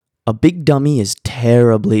A big dummy is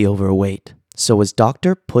terribly overweight, so his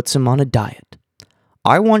doctor puts him on a diet.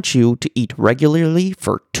 I want you to eat regularly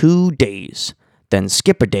for 2 days, then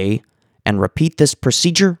skip a day, and repeat this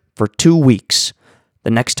procedure for 2 weeks.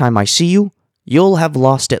 The next time I see you, you'll have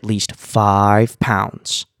lost at least 5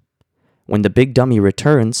 pounds. When the big dummy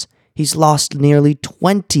returns, he's lost nearly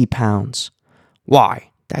 20 pounds.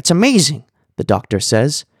 Why, that's amazing, the doctor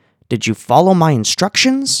says. Did you follow my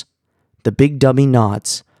instructions? The big dummy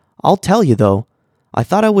nods. I'll tell you though, I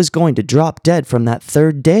thought I was going to drop dead from that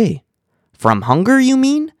 3rd day. From hunger, you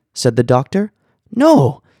mean? Said the doctor.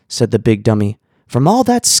 No, said the big dummy, from all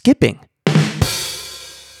that skipping.